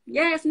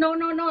 Yes, no.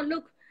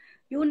 Look,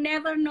 you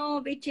never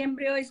know which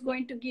embryo is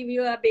going to give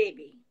you a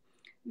baby.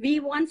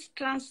 We once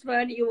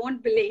transferred, you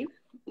won't believe,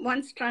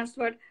 4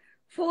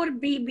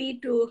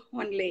 4BB to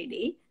one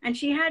lady, and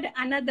she had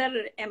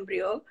another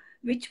embryo,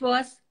 which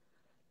was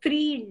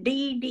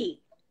 3DD.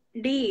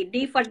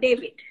 D for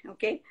David,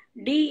 okay?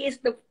 D is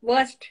the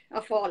worst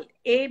of all,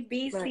 A,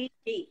 B, Right. C,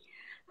 D.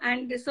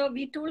 And so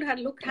we told her,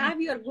 look,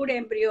 have your good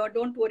embryo,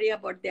 don't worry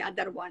about the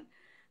other one.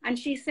 And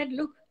she said,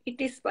 look,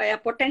 it is a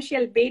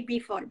potential baby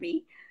for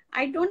me.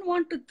 I don't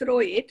want to throw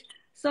it,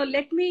 so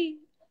let me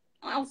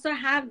also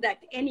have that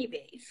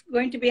anyway. It's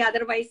going to be,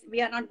 otherwise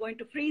we are not going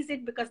to freeze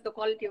it because the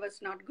quality was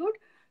not good.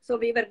 So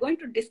we were going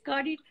to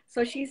discard it.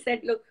 So she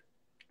said, look,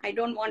 I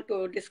don't want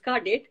to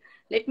discard it.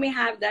 Let me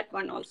have that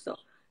one also.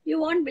 You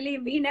won't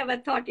believe, we never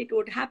thought it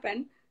would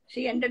happen.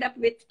 She ended up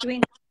with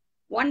twins.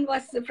 One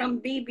was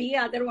from BB,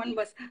 other one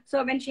was,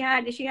 so when she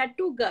had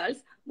two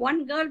girls.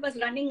 One girl was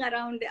running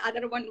around, the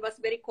other one was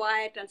very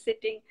quiet and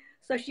sitting.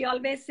 So she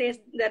always says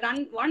the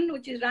one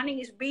which is running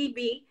is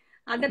BB,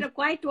 other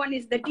quiet one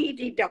is the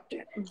DD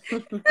doctor.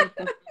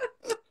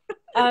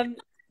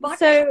 What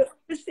So I want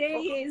to say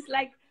is,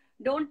 like,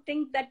 don't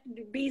think that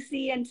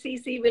BC and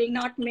CC will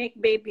not make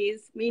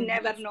babies. We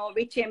never know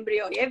which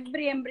embryo.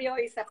 Every embryo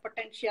is a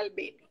potential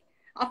baby.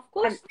 Of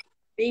course,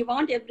 we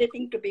want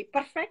everything to be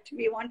perfect.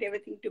 We want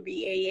everything to be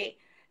AA,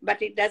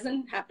 but it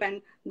doesn't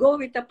happen. Go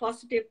with a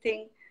positive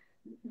thing,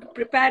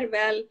 prepare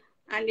well,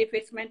 and if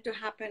it's meant to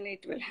happen,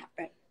 it will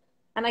happen.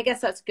 And I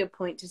guess that's a good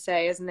point to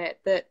say, isn't it?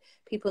 That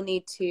people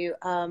need to,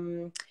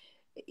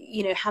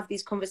 have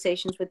these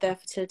conversations with their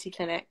fertility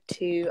clinic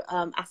to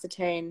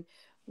ascertain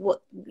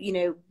what,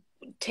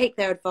 take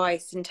their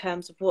advice in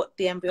terms of what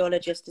the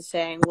embryologist is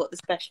saying, what the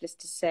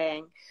specialist is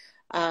saying,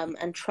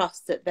 and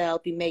trust that they'll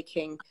be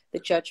making the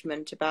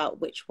judgment about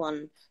which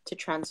one to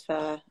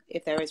transfer,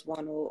 if there is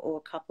one or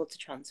a couple to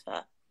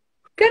transfer.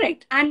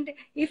 Correct. And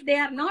if they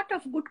are not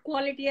of good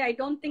quality, I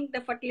don't think the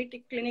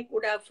fertility clinic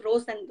would have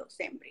frozen those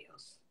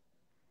embryos.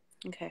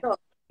 Okay. So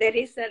there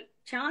is a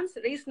chance,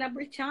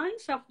 reasonable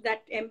chance of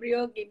that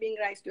embryo giving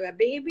rise to a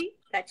baby.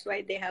 That's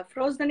why they have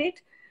frozen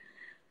it.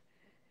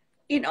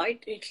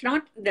 It's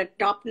not the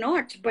top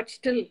notch, but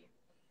still,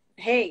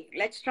 hey,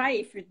 let's try.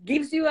 If it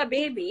gives you a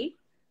baby,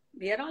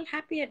 we are all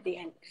happy at the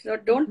end. So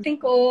don't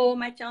think, oh,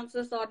 my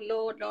chances are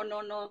low. No,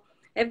 no, no.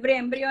 Every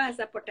embryo has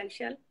a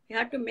potential. You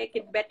have to make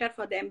it better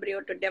for the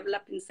embryo to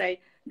develop inside,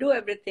 do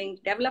everything,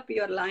 develop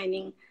your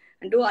lining,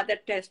 and do other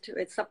tests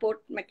with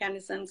support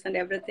mechanisms and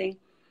everything.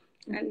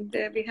 And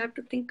we have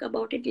to think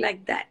about it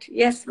like that.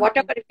 Yes,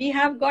 whatever we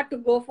have got to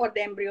go for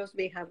the embryos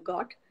we have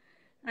got.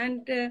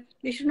 And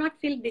we should not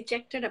feel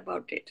dejected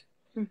about it.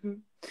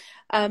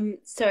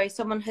 Sorry,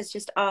 someone has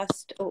just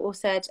asked or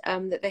said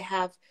that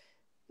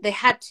they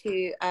had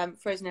two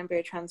frozen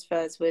embryo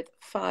transfers with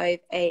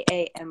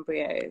 5AA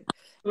embryo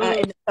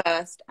in the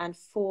first and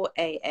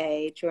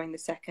 4AA during the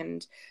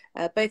second.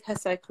 Both her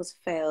cycles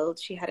failed.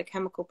 She had a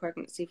chemical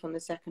pregnancy from the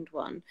second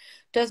one.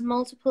 Does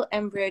multiple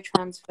embryo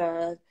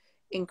transfer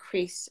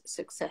increase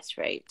success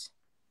rate?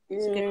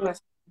 It's a good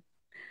question.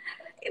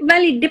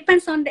 Well, it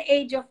depends on the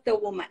age of the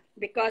woman,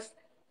 because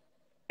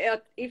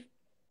if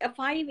a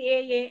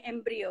 5AA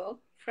embryo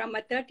from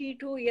a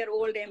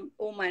 32-year-old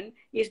woman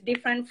is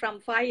different from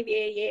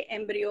 5AA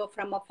embryo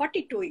from a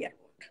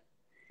 42-year-old.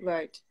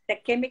 Right. The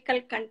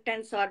chemical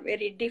contents are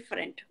very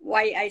different.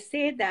 Why I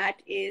say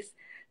that is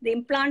the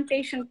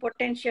implantation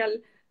potential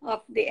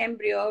of the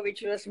embryo,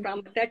 which was from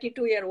a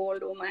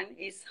 32-year-old woman,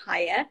 is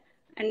higher.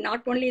 And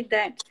not only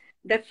that,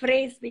 the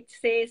phrase which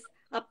says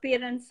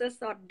appearances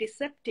are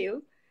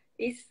deceptive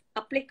is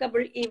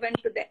applicable even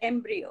to the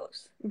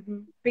embryos.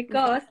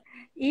 Because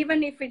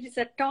even if it is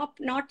a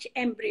top-notch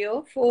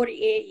embryo,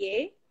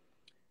 4AA,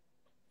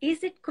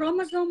 is it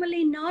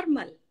chromosomally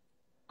normal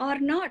or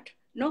not?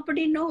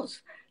 Nobody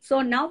knows.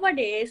 So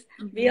nowadays,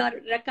 we are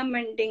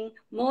recommending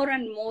more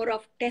and more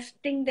of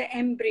testing the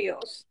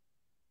embryos.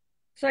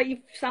 So if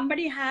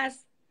somebody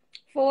has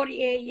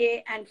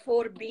 4AA and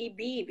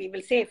 4BB, we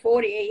will say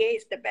 4AA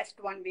is the best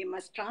one, we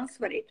must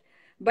transfer it.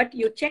 But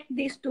you check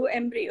these two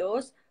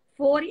embryos,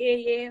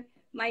 4AA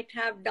might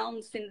have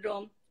Down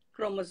syndrome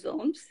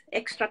chromosomes,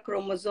 extra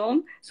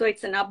chromosome, so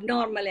it's an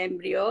abnormal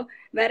embryo,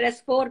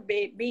 whereas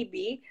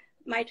 4BB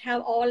might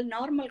have all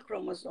normal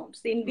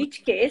chromosomes, in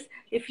which case,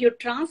 if you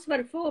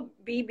transfer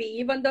 4BB,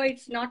 even though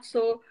it's not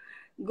so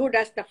good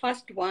as the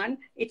first one,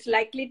 it's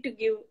likely to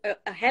give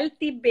a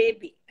healthy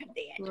baby at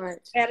the end.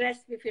 Right. Whereas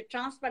if you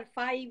transfer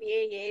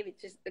 5AA,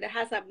 that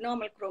has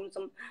abnormal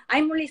chromosome,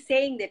 I'm only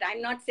saying that,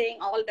 I'm not saying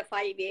all the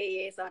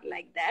 5AAs are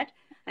like that.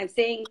 I'm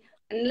saying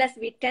unless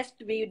we test,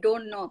 we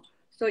don't know.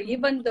 So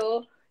even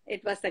though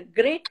it was a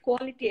great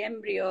quality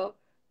embryo,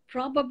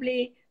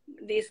 probably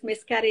these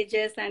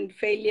miscarriages and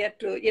failure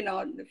to,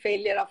 the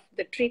failure of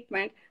the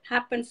treatment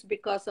happens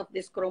because of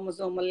this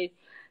chromosomal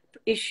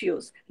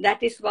issues.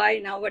 That is why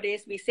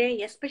nowadays we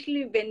say,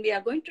 especially when we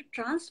are going to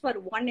transfer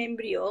one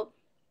embryo,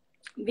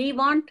 we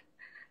want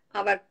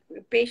our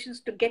patients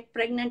to get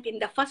pregnant in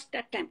the first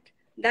attempt.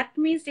 That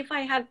means if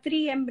I have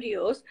 3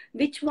 embryos,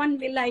 which one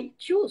will I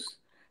choose?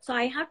 So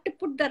I have to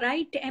put the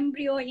right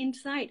embryo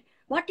inside.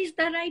 What is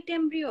the right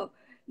embryo?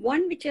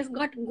 One which has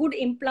got good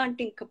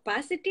implanting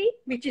capacity,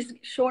 which is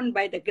shown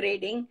by the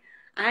grading,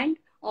 and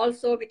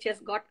also which has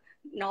got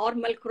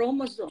normal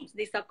chromosomes.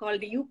 These are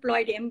called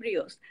euploid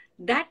embryos.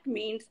 That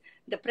means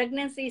the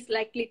pregnancy is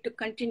likely to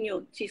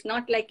continue. She's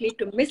not likely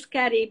to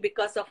miscarry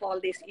because of all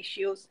these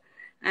issues.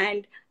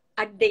 And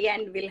at the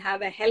end, we'll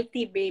have a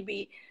healthy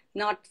baby,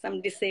 not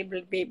some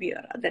disabled baby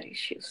or other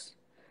issues.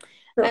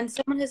 So, and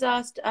someone has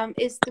asked,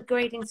 is the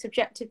grading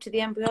subjective to the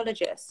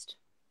embryologist?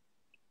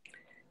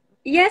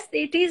 yes,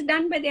 it is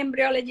done by the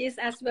embryologist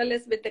as well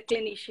as with the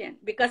clinician,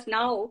 because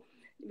now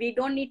we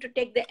don't need to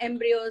take the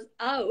embryos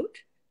out.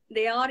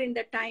 They are in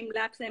the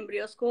time-lapse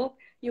embryoscope.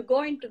 You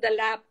go into the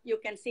lab, you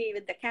can see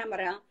with the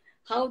camera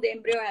how the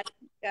embryo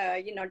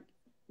has,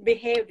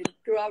 behaved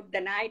throughout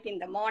the night. In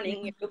the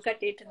morning, you look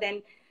at it,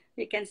 then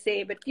we can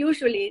say, but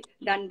usually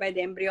done by the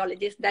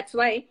embryologist. That's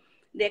why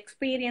the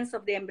experience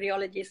of the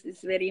embryologist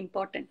is very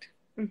important.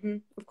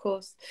 Of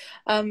course.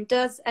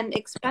 Does an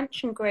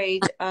expansion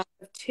grade of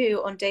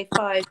 2 on day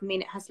 5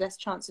 mean it has less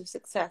chance of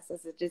success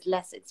as it is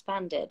less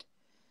expanded?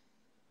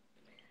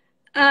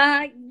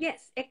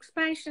 Yes,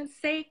 expansion,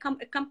 say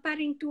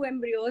comparing two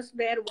embryos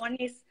where one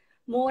is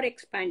more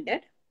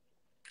expanded,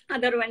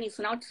 other one is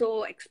not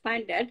so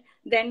expanded,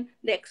 then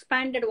the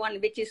expanded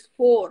one, which is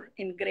 4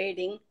 in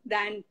grading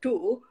than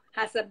 2,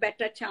 has a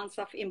better chance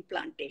of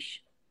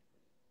implantation.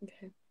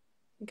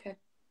 Okay.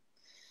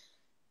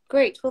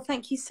 Great. Well,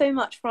 thank you so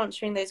much for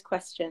answering those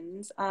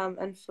questions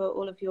and for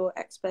all of your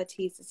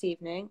expertise this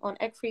evening on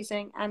egg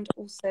freezing and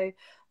also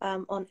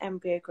on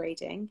embryo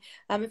grading.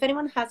 If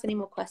anyone has any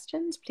more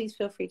questions, please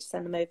feel free to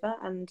send them over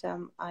and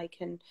I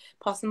can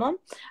pass them on.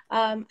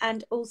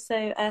 And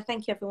also,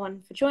 thank you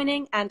everyone for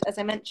joining. And as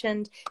I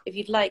mentioned, if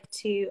you'd like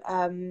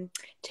to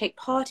take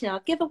part in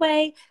our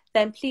giveaway,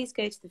 then please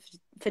go to the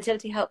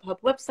Fertility Help Hub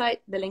website.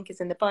 The link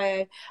is in the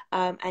bio,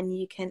 and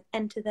you can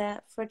enter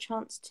there for a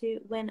chance to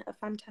win a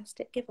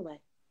fantastic giveaway.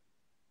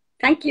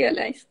 Thank you,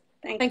 Alice.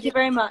 Thank you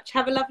very much.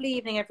 Have a lovely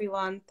evening,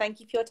 everyone. Thank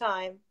you for your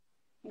time.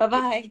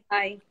 Bye-bye.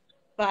 Bye.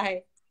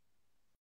 Bye.